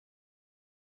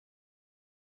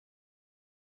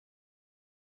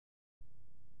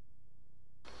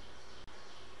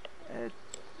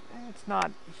It's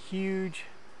not huge,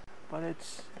 but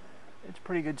it's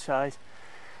pretty good size.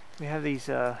 We have these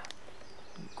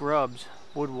grubs,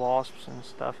 wood wasps and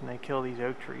stuff, and they kill these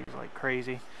oak trees like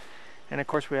crazy. And of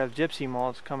course we have gypsy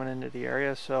moths coming into the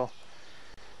area, so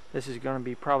this is going to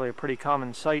be probably a pretty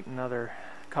common sight in another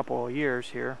couple of years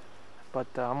here. But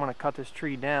I'm going to cut this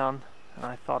tree down, and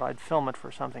I thought I'd film it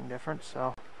for something different,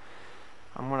 so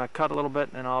I'm going to cut a little bit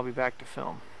and then I'll be back to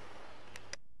film.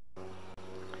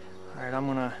 Alright, I'm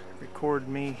going to record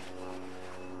me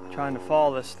trying to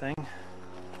follow this thing,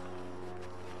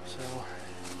 so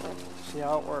see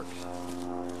how it works.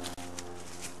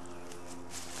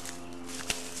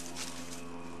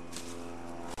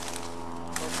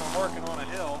 Of course, I'm working on a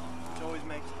hill, which always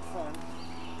makes it fun.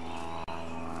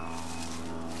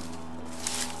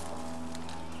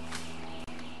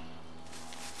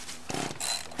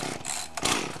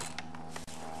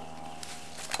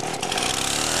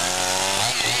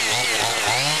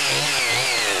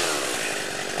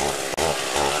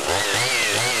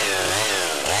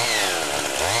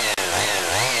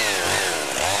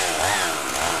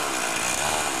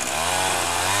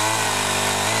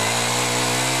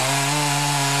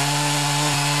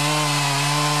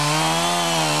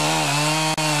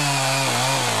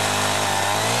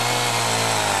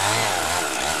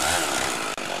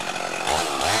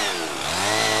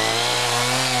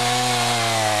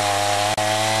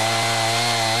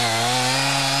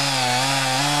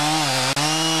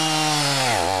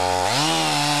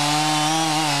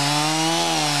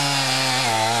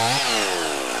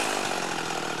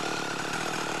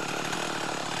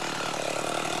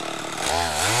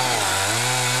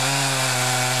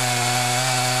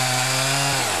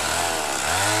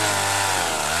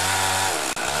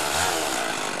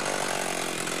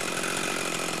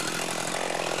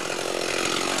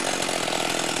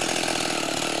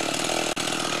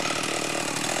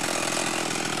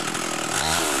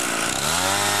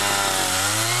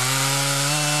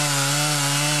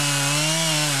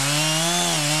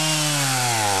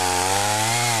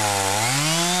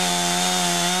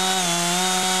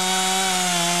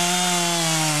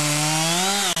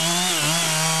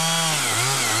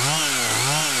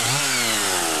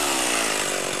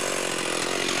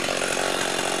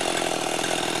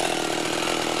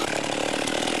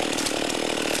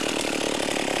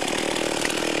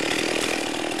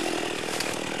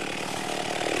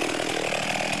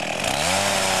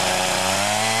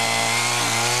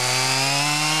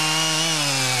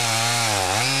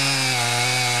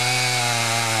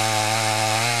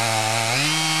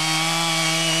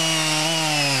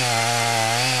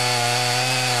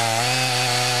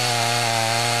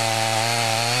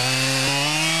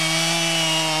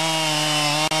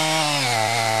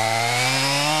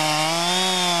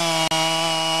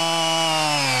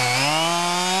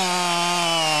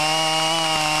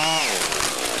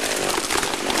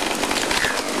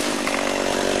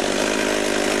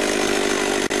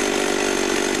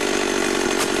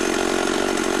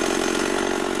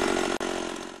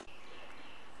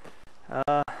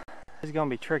 This is going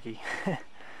to be tricky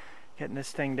getting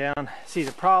this thing down. See,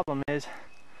 the problem is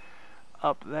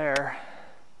up there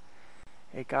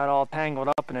it got all tangled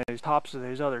up in those tops of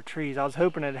those other trees. I was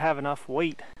hoping it'd have enough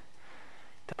weight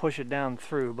to push it down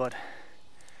through, but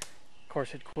of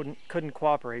course it couldn't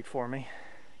cooperate for me.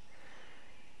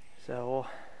 So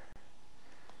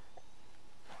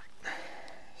we'll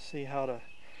see how to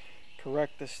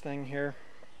correct this thing here.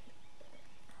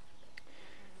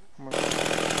 I'm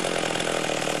gonna